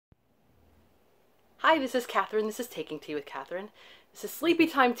Hi, this is Catherine. This is Taking Tea with Catherine. This is Sleepy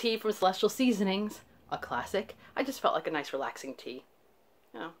Time Tea from Celestial Seasonings, a classic. I just felt like a nice relaxing tea.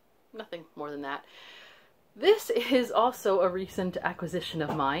 You know, nothing more than that. This is also a recent acquisition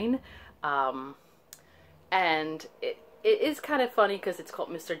of mine. And it is kind of funny because it's called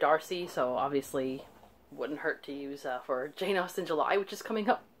Mr. Darcy, so obviously wouldn't hurt to use for Jane Austen July, which is coming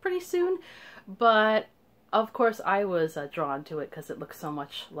up pretty soon. But of course, I was drawn to it because it looks so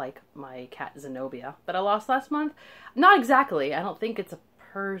much like my cat Zenobia that I lost last month. Not exactly. I don't think it's a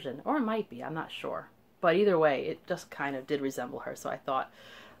Persian, or it might be. I'm not sure. But either way, it just kind of did resemble her. So I thought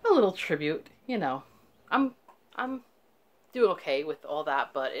a little tribute. You know, I'm doing okay with all that,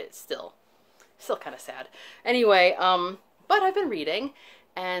 but it's still kind of sad. Anyway, but I've been reading,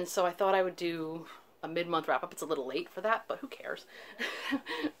 and so I thought I would do a mid-month wrap-up. It's a little late for that, but who cares?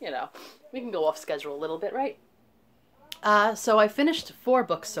 You know, we can go off schedule a little bit, right? So I finished 4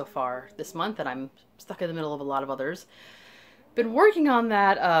 books so far this month, and I'm stuck in the middle of a lot of others. Been working on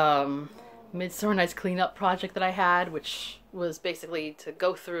that Midsummer Night's cleanup project that I had, which was basically to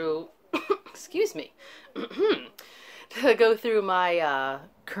go through, excuse me, to go through my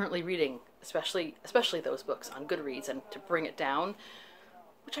currently reading, especially those books on Goodreads, and to bring it down,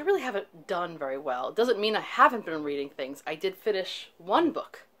 which I really haven't done very well. It doesn't mean I haven't been reading things. I did finish 1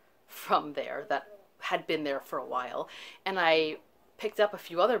 book from there that had been there for a while, and I picked up a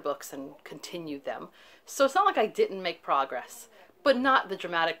few other books and continued them. So it's not like I didn't make progress, but not the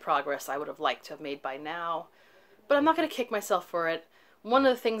dramatic progress I would have liked to have made by now. But I'm not going to kick myself for it. One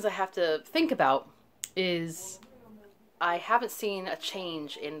of the things I have to think about is I haven't seen a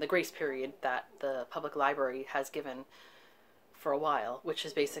change in the grace period that the public library has given for a while, which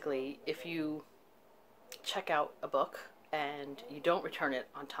is basically if you check out a book and you don't return it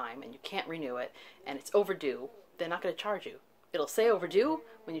on time and you can't renew it and it's overdue, they're not going to charge you. It'll say overdue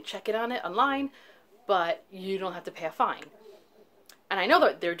when you check it on it online, but you don't have to pay a fine. And I know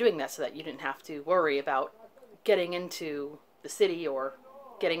that they're doing that so that you didn't have to worry about getting into the city or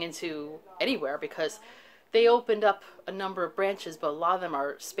getting into anywhere, because they opened up a number of branches, but a lot of them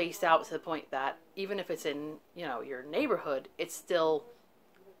are spaced out to the point that even if it's in, you know, your neighborhood, it's still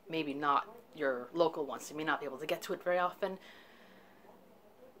maybe not your local one, so you may not be able to get to it very often.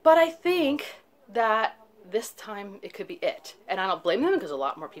 But I think that this time it could be it. And I don't blame them, because a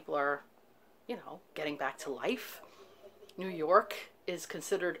lot more people are, you know, getting back to life. New York is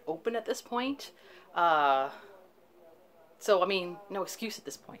considered open at this point. So, I mean, no excuse at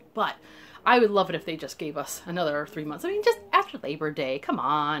this point. But I would love it if they just gave us another 3 months. I mean, just after Labor Day, come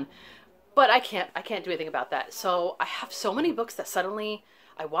on. But I can't do anything about that. So I have so many books that suddenly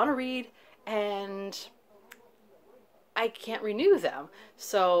I want to read, and I can't renew them.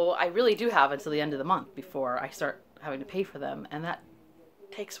 So I really do have until the end of the month before I start having to pay for them. And that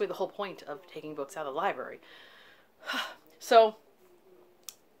takes away the whole point of taking books out of the library. So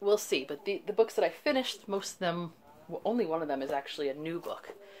we'll see. But the books that I finished, most of them, well, only one of them is actually a new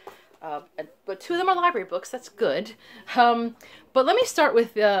book. But 2 of them are library books. That's good. But let me start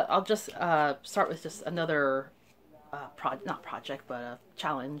with, I'll just start with just another, not project, but a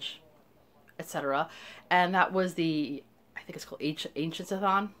challenge, etc. And that was the, I think it's called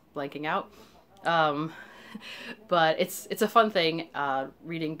Ancients-a-thon, blanking out. But it's a fun thing,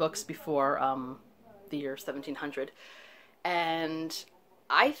 reading books before the year 1700. And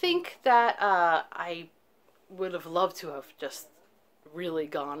I think that I would have loved to have just really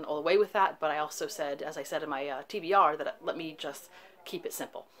gone all the way with that, but I also said, as I said in my TBR, that let me just keep it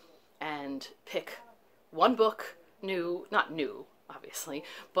simple and pick 1 book, new, not new, obviously,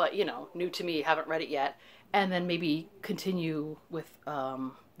 but, you know, new to me, haven't read it yet, and then maybe continue with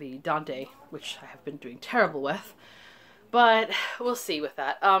the Dante, which I have been doing terrible with, but we'll see with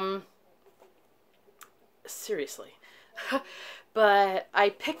that. Seriously. But I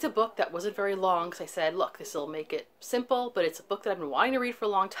picked a book that wasn't very long, because I said, look, this will make it simple, but it's a book that I've been wanting to read for a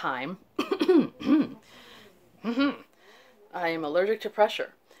long time. I am allergic to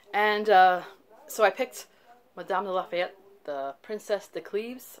pressure. And so I picked Madame de Lafayette, the Princess de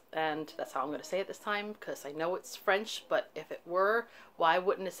Cleves, and that's how I'm going to say it this time, because I know it's French, but if it were, why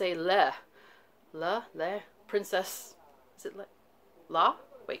wouldn't it say Le, Princess, is it La?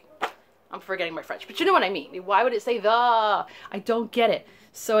 Wait. I'm forgetting my French, but you know what I mean. Why would it say the? I don't get it.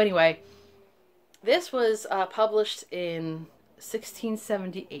 So anyway, this was published in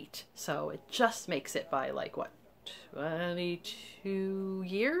 1678. So it just makes it by like, what, 22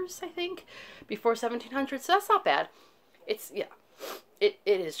 years, I think, before 1700. So that's not bad. It's, yeah, it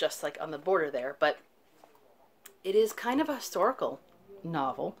is just like on the border there, but it is kind of a historical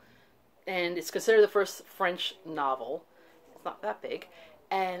novel. And it's considered the first French novel. It's not that big.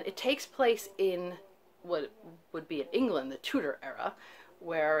 And it takes place in what would be in England, the Tudor era,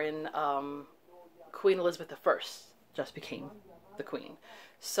 wherein Queen Elizabeth I just became the queen.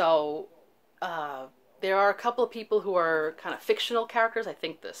 So there are a couple of people who are kind of fictional characters. I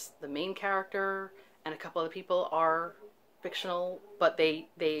think the main character and a couple other people are fictional, but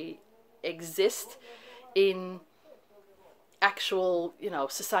they exist in actual,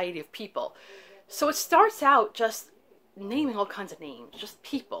 society of people. So it starts out just naming all kinds of names, just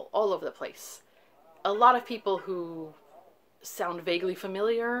people all over the place. A lot of people who sound vaguely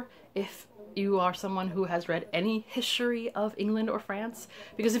familiar if you are someone who has read any history of England or France.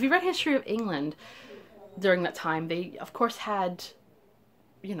 Because if you read history of England during that time, they of course had,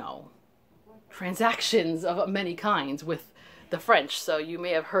 transactions of many kinds with the French. So you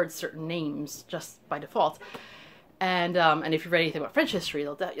may have heard certain names just by default. And if you read anything about French history,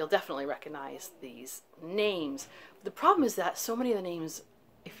 you'll definitely recognize these names. The problem is that so many of the names,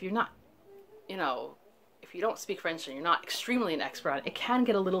 if you're not, if you don't speak French and you're not extremely an expert on it, it can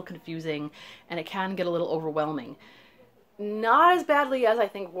get a little confusing and it can get a little overwhelming. Not as badly as I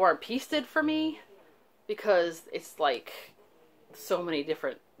think War and Peace did for me, because it's like so many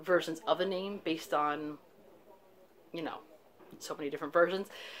different versions of a name based on, so many different versions.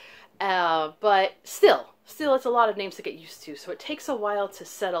 But still, it's a lot of names to get used to, so it takes a while to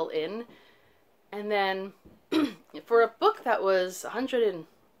settle in. And then, for a book that was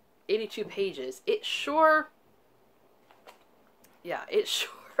 182 pages, it sure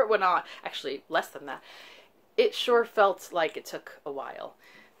went on. Actually, less than that. It sure felt like it took a while.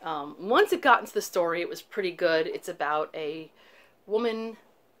 Once it got into the story, it was pretty good. It's about a woman,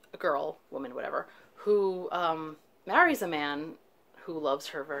 whatever, who marries a man who loves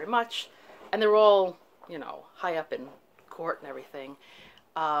her very much, and they're all, high up in court and everything.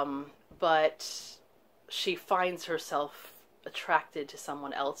 But she finds herself attracted to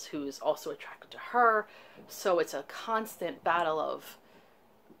someone else who's also attracted to her. So it's a constant battle of,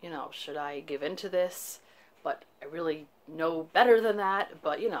 should I give in to this? But I really know better than that.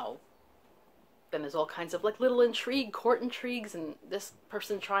 But, then there's all kinds of like little court intrigues, and this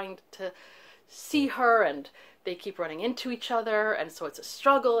person trying to see her, and they keep running into each other, and so it's a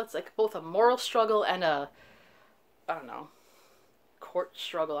struggle. It's like both a moral struggle and a, court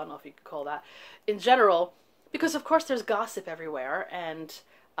struggle. I don't know if you could call that in general, because of course there's gossip everywhere, and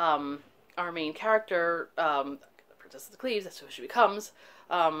our main character, Princess of the Cleves, that's who she becomes.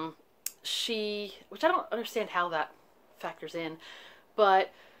 Which I don't understand how that factors in,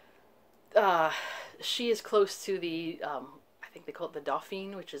 but she is close to the, I think they call it the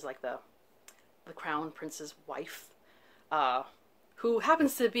Dauphine, which is like the crown prince's wife, who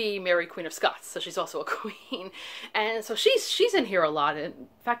happens to be Mary, Queen of Scots, so she's also a queen. And so she's in here a lot. And in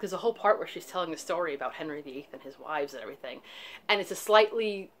fact, there's a whole part where she's telling the story about Henry VIII and his wives and everything. And it's a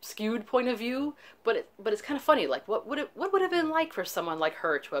slightly skewed point of view, but it's kind of funny. Like, what would it have been like for someone like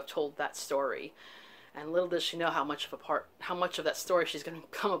her to have told that story? And little does she know how much of that story she's going to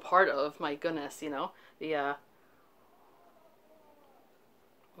become a part of. My goodness,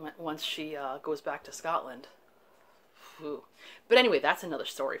 once she goes back to Scotland. Ooh. But anyway, that's another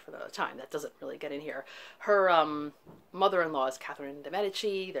story for another time. That doesn't really get in here. Her mother-in-law is Catherine de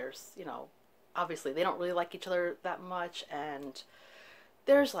Medici. There's, obviously they don't really like each other that much, and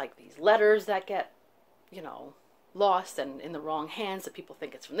there's like these letters that get, lost and in the wrong hands, that people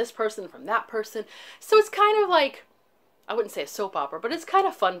think it's from this person, from that person. So it's kind of like, I wouldn't say a soap opera, but it's kind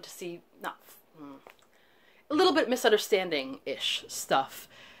of fun to see, a little bit misunderstanding-ish stuff.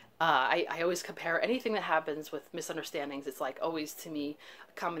 I always compare anything that happens with misunderstandings. It's like always, to me,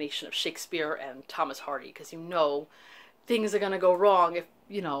 a combination of Shakespeare and Thomas Hardy, because things are going to go wrong if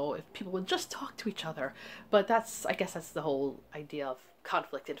people would just talk to each other. But I guess that's the whole idea of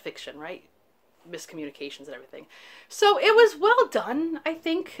conflict in fiction, right? Miscommunications and everything. So it was well done, I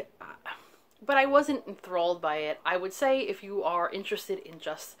think, but I wasn't enthralled by it. I would say if you are interested in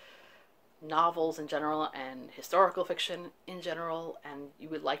just novels in general and historical fiction in general, and you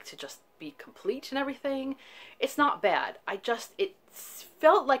would like to just be complete and everything, it's not bad. It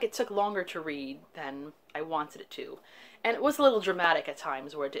felt like it took longer to read than I wanted it to, and it was a little dramatic at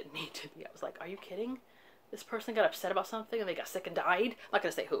times where it didn't need to be. I was like, are you kidding? This person got upset about something and they got sick and died? I'm not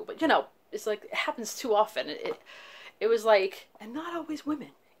gonna say who, but it's like, it happens too often. It was like, and not always women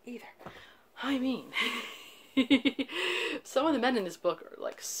either. I mean, some of the men in this book are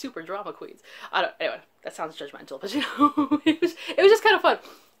like super drama queens. Anyway, that sounds judgmental, but it was just kind of fun.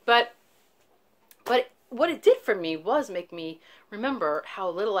 But what it did for me was make me remember how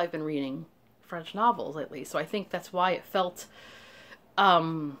little I've been reading French novels lately. So I think that's why it felt,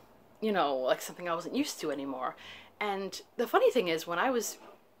 like something I wasn't used to anymore. And the funny thing is, when I was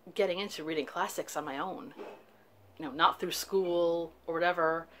getting into reading classics on my own. You know, not through school or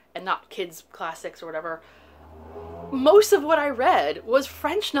whatever, and not kids' classics or whatever. Most of what I read was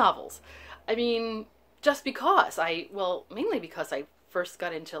French novels. I mean, just because mainly because I first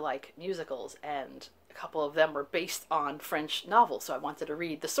got into like musicals, and a couple of them were based on French novels, so I wanted to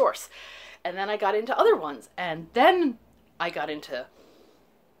read the source. And then I got into other ones, and then I got into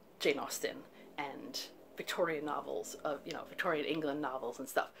Jane Austen and Victorian novels, Victorian England novels and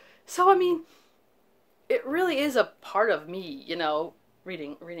stuff. So I mean, it really is a part of me,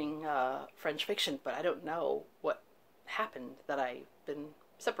 reading French fiction, but I don't know what happened that I've been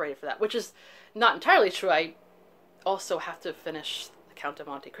separated for that, which is not entirely true. I also have to finish The Count of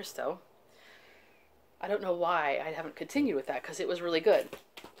Monte Cristo. I don't know why I haven't continued with that, because it was really good.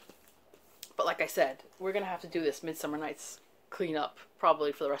 But like I said, we're going to have to do this Midsummer Night's cleanup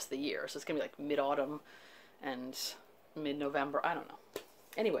probably for the rest of the year. So it's going to be like mid-autumn and mid-November. I don't know.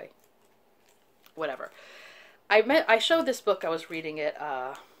 Anyway, whatever. I showed this book. I was reading it.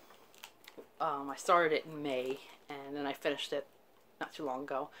 I started it in May, and then I finished it not too long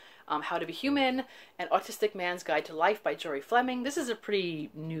ago. How to Be Human, An Autistic Man's Guide to Life by Jory Fleming. This is a pretty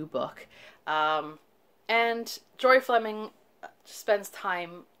new book. And Jory Fleming spends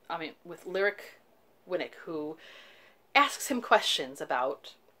time, with Lyric Winnick, who asks him questions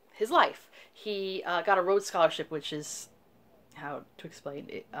about his life. He got a Rhodes Scholarship, which is, how to explain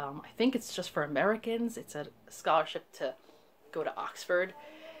it, I think it's just for Americans. It's a scholarship to go to Oxford.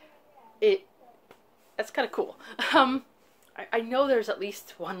 That's kind of cool. I know there's at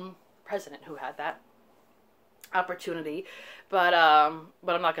least one president who had that opportunity, but I'm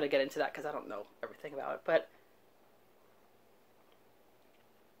not going to get into that because I don't know everything about it. But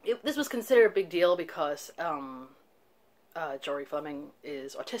this was considered a big deal because Jory Fleming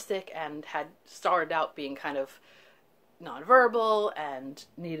is autistic and had started out being kind of nonverbal and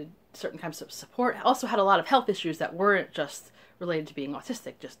needed certain kinds of support. Also had a lot of health issues that weren't just related to being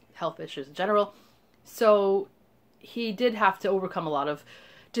autistic, just health issues in general. So he did have to overcome a lot of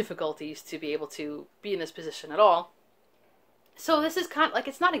difficulties to be able to be in this position at all. So this is kind of like,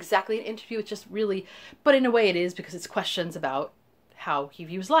 it's not exactly an interview, it's just really, but in a way it is, because it's questions about how he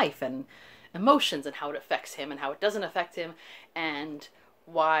views life and emotions and how it affects him and how it doesn't affect him, and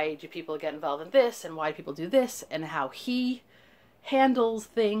why do people get involved in this and why do people do this, and how he handles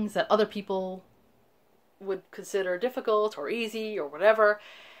things that other people would consider difficult or easy or whatever.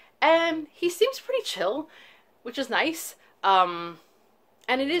 And he seems pretty chill, which is nice. And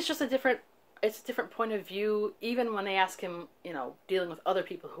it is just a different point of view, even when they ask him, dealing with other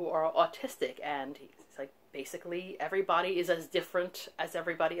people who are autistic, and he's like, basically everybody is as different as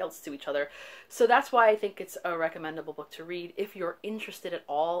everybody else to each other. So that's why I think it's a recommendable book to read if you're interested at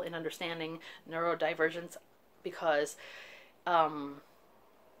all in understanding neurodivergence, because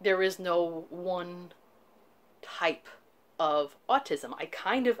there is no one type of autism.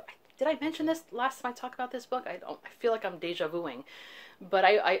 Did I mention this last time I talked about this book? I feel like I'm deja vuing, but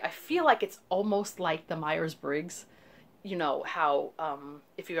I feel like it's almost like the Myers Briggs. How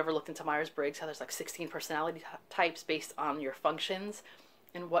if you ever looked into Myers Briggs, how there's like 16 personality types based on your functions,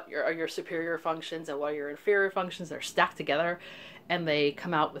 and what are your superior functions and what are your inferior functions. They're stacked together and they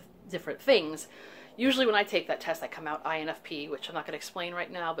come out with different things. Usually when I take that test, I come out INFP, which I'm not going to explain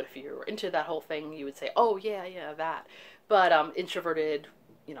right now, but if you were into that whole thing, you would say, oh yeah, that. But introverted,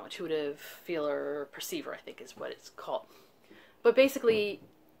 intuitive, feeler, perceiver, I think is what it's called. But basically,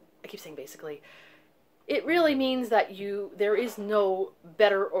 I keep saying basically, it really means that there is no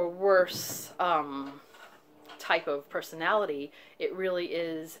better or worse type of personality. It really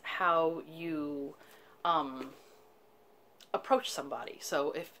is how you approach somebody.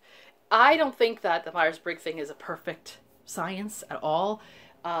 So I don't think that the Myers-Briggs thing is a perfect science at all.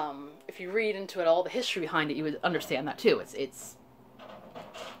 If you read into it, all the history behind it, you would understand that too.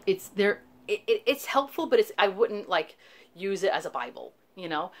 It's helpful, but I wouldn't like use it as a Bible,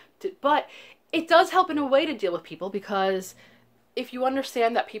 but it does help in a way to deal with people, because if you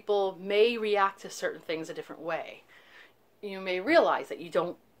understand that people may react to certain things a different way, you may realize that you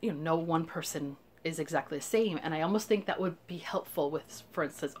don't, no one person is exactly the same. And I almost think that would be helpful with, for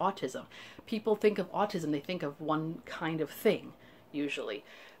instance, autism. People think of autism, they think of one kind of thing, usually.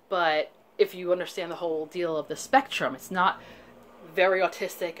 But if you understand the whole deal of the spectrum, it's not very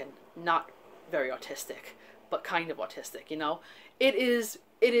autistic and not very autistic, but kind of autistic, It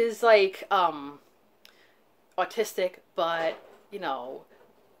is like autistic, but,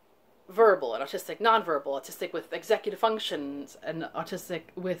 verbal, and autistic nonverbal, autistic with executive functions, and autistic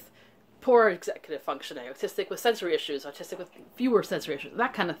with poor executive functioning, autistic with sensory issues, autistic with fewer sensory issues,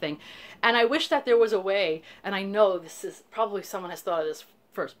 that kind of thing. And I wish that there was a way, and I know this is probably someone has thought of this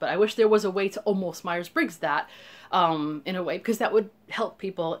first, but I wish there was a way to almost Myers Briggs that in a way, because that would help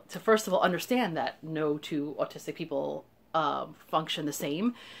people to first of all understand that no two autistic people function the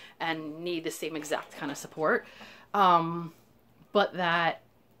same and need the same exact kind of support, but that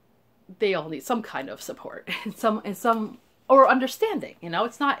they all need some kind of support and some or understanding. You know,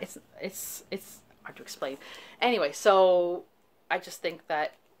 it's hard to explain. Anyway, so I just think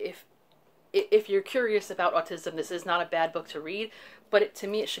that if you're curious about autism, this is not a bad book to read, but to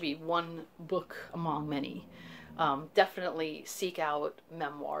me it should be one book among many. Definitely seek out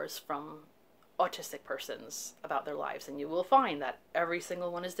memoirs from autistic persons about their lives, and you will find that every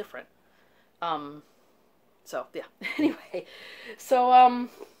single one is different. So yeah. Anyway, so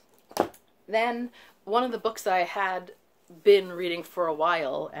then one of the books that I had been reading for a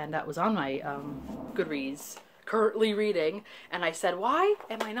while, and that was on my Goodreads, currently reading, and I said, why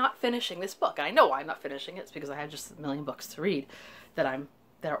am I not finishing this book? And I know why I'm not finishing it. It's because I have just a million books to read that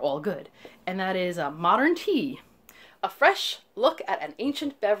are all good. And that is Modern Tea, a fresh look at an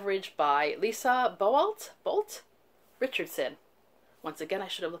ancient beverage by Lisa Bolt Richardson. Once again, I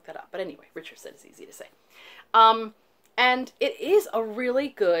should have looked that up, but anyway, Richardson is easy to say. And it is a really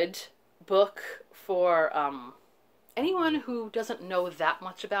good book for anyone who doesn't know that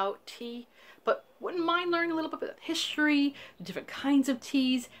much about tea, but wouldn't mind learning a little bit about history, the different kinds of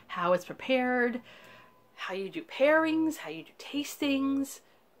teas, how it's prepared, how you do pairings, how you do tastings,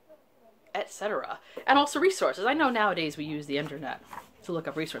 etc. And also resources. I know nowadays we use the internet to look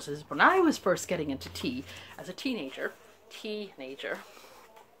up resources. When I was first getting into tea as a teenager,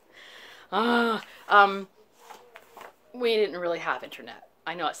 we didn't really have internet.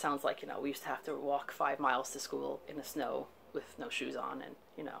 I know it sounds like, you know, we used to have to walk 5 miles to school in the snow with no shoes on and,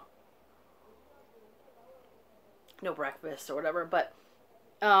 you know, no breakfast or whatever. But,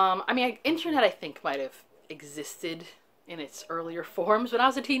 I mean, internet I think might have existed in its earlier forms when I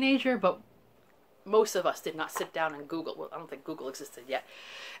was a teenager, but most of us did not sit down and Google. Well, I don't think Google existed yet.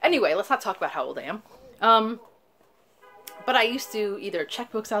 Anyway, let's not talk about how old I am. But I used to either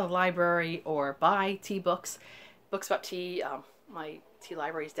check books out of the library or buy tea books about tea. My tea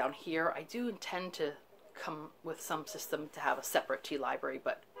library is down here. I do intend to come with some system to have a separate tea library,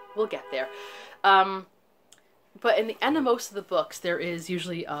 but we'll get there. But in the end of most of the books, there is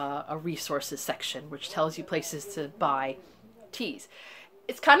usually a resources section, which tells you places to buy teas.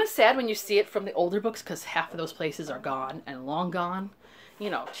 It's kind of sad when you see it from the older books, because half of those places are gone and long gone. You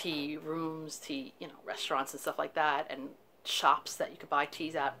know, tea rooms, tea, you know, restaurants and stuff like that, and shops that you could buy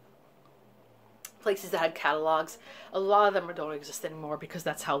teas at. Places that had catalogs. A lot of them don't exist anymore because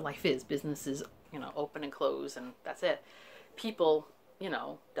that's how life is. Businesses, you know, open and close, and that's it. People, you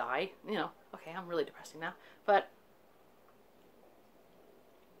know, die. You know, okay, I'm really depressing now, but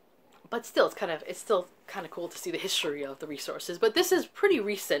still, it's still kind of cool to see the history of the resources. But this is pretty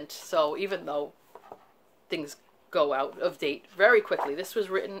recent, so even though things go out of date very quickly, this was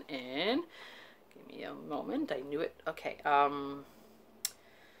written in. Give me a moment. I knew it. Okay.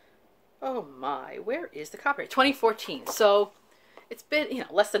 Oh my, where is the copyright? 2014. So it's been, you know,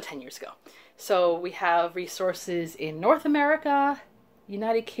 less than 10 years ago. So we have resources in North America,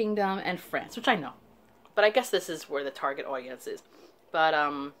 United Kingdom, and France, which I know. But I guess this is where the target audience is. But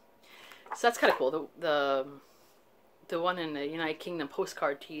so that's kind of cool. The one in the United Kingdom,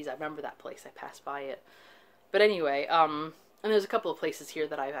 Postcard Teas, I remember that place. I passed by it. But anyway, and there's a couple of places here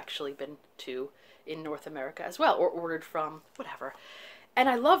that I've actually been to in North America as well, or ordered from, whatever. And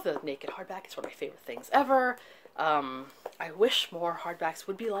I love the naked hardback. It's one of my favorite things ever. I wish more hardbacks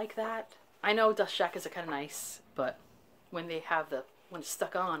would be like that. I know dust jackets are kind of nice, but when when it's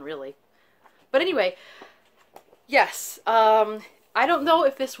stuck on, really. But anyway, yes. I don't know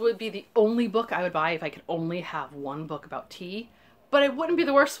if this would be the only book I would buy if I could only have one book about tea, but it wouldn't be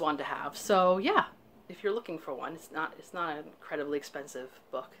the worst one to have. So yeah, if you're looking for one, it's not an incredibly expensive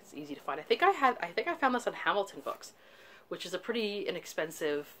book. It's easy to find. I think I found this on Hamilton Books, which is a pretty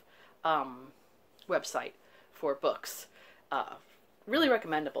inexpensive website for books. Really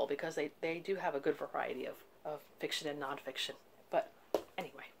recommendable because they do have a good variety of fiction and nonfiction. But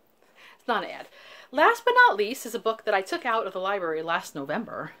anyway, it's not an ad. Last but not least is a book that I took out of the library last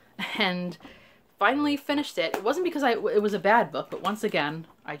November and finally finished it. It wasn't because it was a bad book, but once again,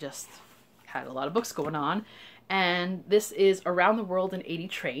 I just had a lot of books going on. And this is Around the World in 80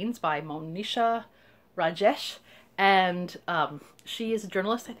 Trains by Monisha Rajesh. And she is a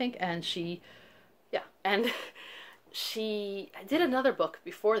journalist, I think, and she did another book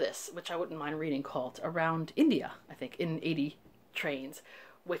before this, which I wouldn't mind reading, called Around India, I think, in 80 Trains,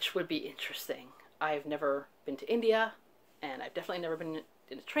 which would be interesting. I've never been to India, and I've definitely never been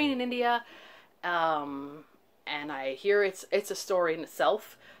in a train in India. and I hear it's a story in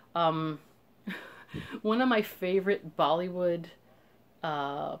itself. Um, one of my favorite Bollywood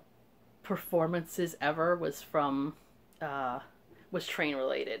performances ever was from was train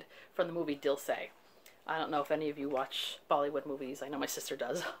related, from the movie Dil Se. I don't know if any of you watch Bollywood movies. I know my sister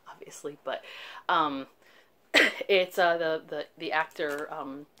does, obviously, but it's the actor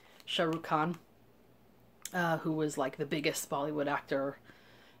Shah Rukh Khan, who was like the biggest Bollywood actor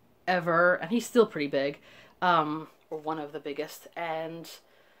ever, and he's still pretty big, or one of the biggest. And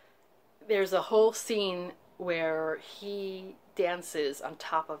there's a whole scene where he dances on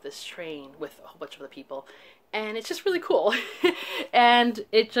top of this train with a whole bunch of other people, and it's just really cool. And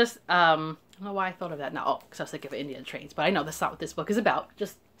it just I don't know why I thought of that now. Oh, because I was thinking of Indian trains, but I know that's not what this book is about.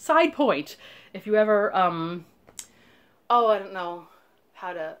 Just side point. If you ever oh, I don't know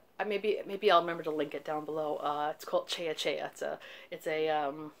how to. Maybe I'll remember to link it down below. It's called Cheya Cheya.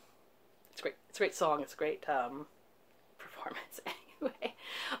 It's great. It's a great song. It's a great performance. Anyway,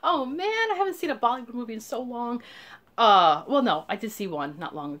 oh man, I haven't seen a Bollywood movie in so long. Well, no, I did see one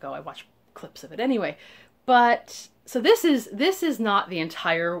not long ago. I watched clips of it anyway. But so this is not the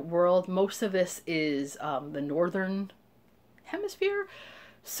entire world. Most of this is the northern hemisphere.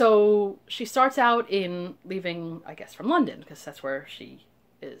 So she starts out in leaving, I guess, from London, because that's where she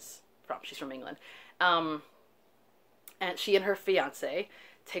is from. She's from England. And she and her fiance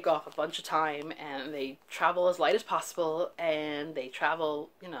take off a bunch of time, and they travel as light as possible, and they travel,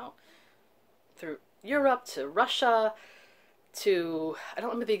 you know, through Europe to Russia to, I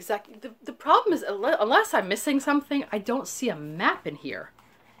don't remember the exact, the problem is, unless I'm missing something, I don't see a map in here.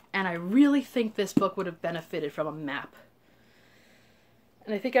 And I really think this book would have benefited from a map.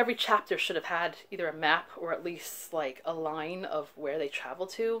 And I think every chapter should have had either a map or at least like a line of where they travel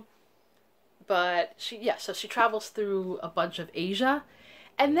to. But so she travels through a bunch of Asia.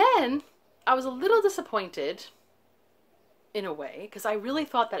 And then I was a little disappointed in a way, because I really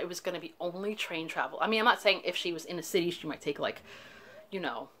thought that it was going to be only train travel. I mean, I'm not saying if she was in a city, she might take like, you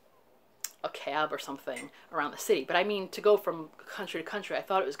know, a cab or something around the city. But I mean, to go from country to country, I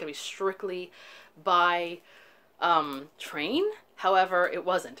thought it was going to be strictly by train. However, it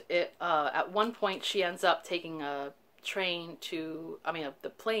wasn't. At one point, she ends up taking a train to, the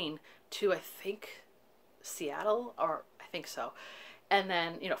plane to, I think, Seattle, or I think so. And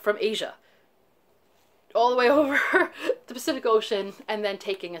then, you know, from Asia all the way over the Pacific Ocean, and then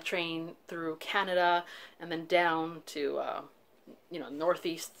taking a train through Canada, and then down to, you know,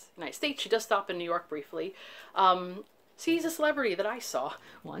 Northeast United States. She does stop in New York briefly. She's a celebrity that I saw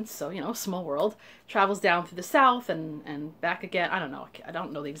once, so, you know, small world. Travels down through the South and back again. I don't know. I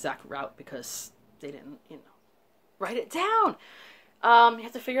don't know the exact route because they didn't, you know, write it down. You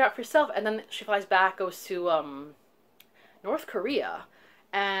have to figure it out for yourself. And then she flies back, goes to North Korea,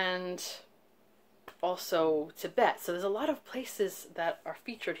 and also Tibet. So there's a lot of places that are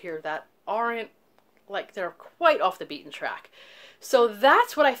featured here that aren't, like, they're quite off the beaten track. So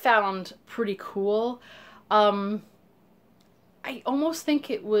that's what I found pretty cool. I almost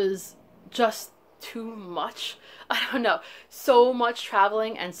think it was just too much. I don't know. So much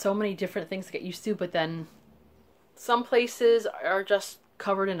traveling and so many different things to get used to, but then some places are just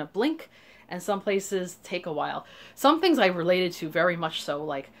covered in a blink, and some places take a while. Some things I related to very much so,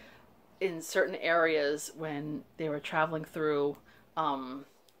 like in certain areas when they were traveling through,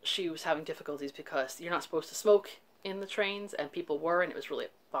 she was having difficulties because you're not supposed to smoke in the trains, and people were, and it was really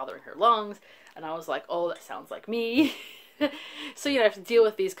bothering her lungs. And I was like, oh, that sounds like me. So, you know, I have to deal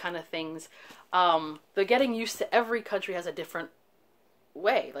with these kind of things. But getting used to, every country has a different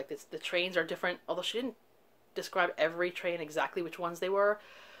way. Like, the trains are different, although she didn't describe every train exactly which ones they were.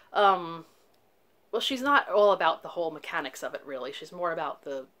 Well, she's not all about the whole mechanics of it, really. She's more about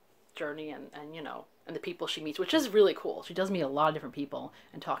the journey and you know, and the people she meets, which is really cool. She does meet a lot of different people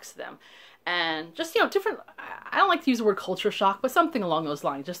and talks to them. And just, you know, different, I don't like to use the word culture shock, but something along those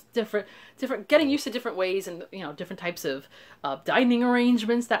lines. Just different, getting used to different ways and, you know, different types of dining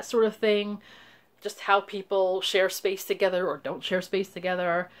arrangements, that sort of thing. Just how people share space together or don't share space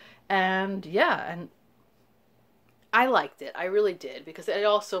together. And yeah, and I liked it. I really did, because it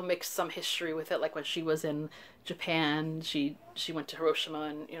also mixed some history with it. Like when she was in Japan, she went to Hiroshima,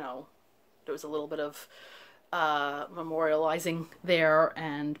 and, you know, there was a little bit of memorializing there,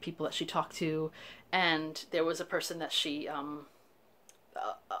 and people that she talked to, and there was a person that she had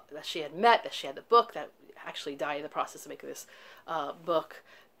met, that she had the book, that actually died in the process of making this book,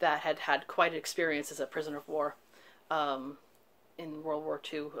 that had had quite an experience as a prisoner of war in World War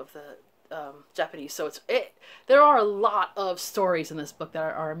II of the Japanese. So there are a lot of stories in this book that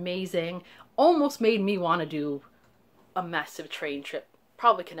are amazing. Almost made me want to do a massive train trip.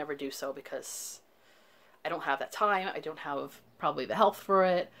 Probably can never do so because I don't have that time. I don't have probably the health for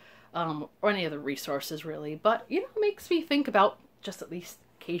it, or any other resources really. But, you know, it makes me think about just at least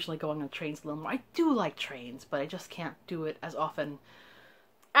occasionally going on trains a little more. I do like trains, but I just can't do it as often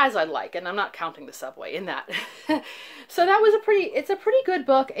as I'd like, and I'm not counting the subway in that. So that was it's a pretty good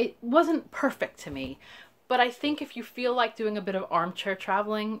book. It wasn't perfect to me, but I think if you feel like doing a bit of armchair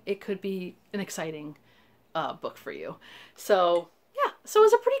traveling, it could be an exciting book for you. So yeah, so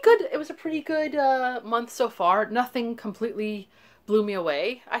it was a pretty good month so far. Nothing completely blew me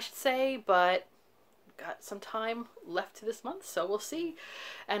away, I should say, but got some time left to this month, so we'll see.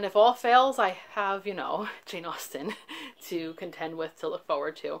 And if all fails, I have, you know, Jane Austen to contend with, to look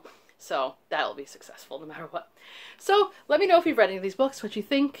forward to. So that'll be successful no matter what. So let me know if you've read any of these books, what you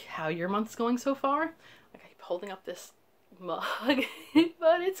think, how your month's going so far. Like, I keep holding up this mug,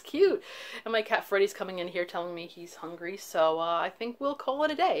 but it's cute. And my cat Freddy's coming in here telling me he's hungry, so I think we'll call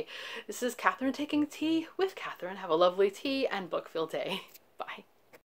it a day. This is Catherine taking tea with Catherine. Have a lovely tea and book-filled day. Bye.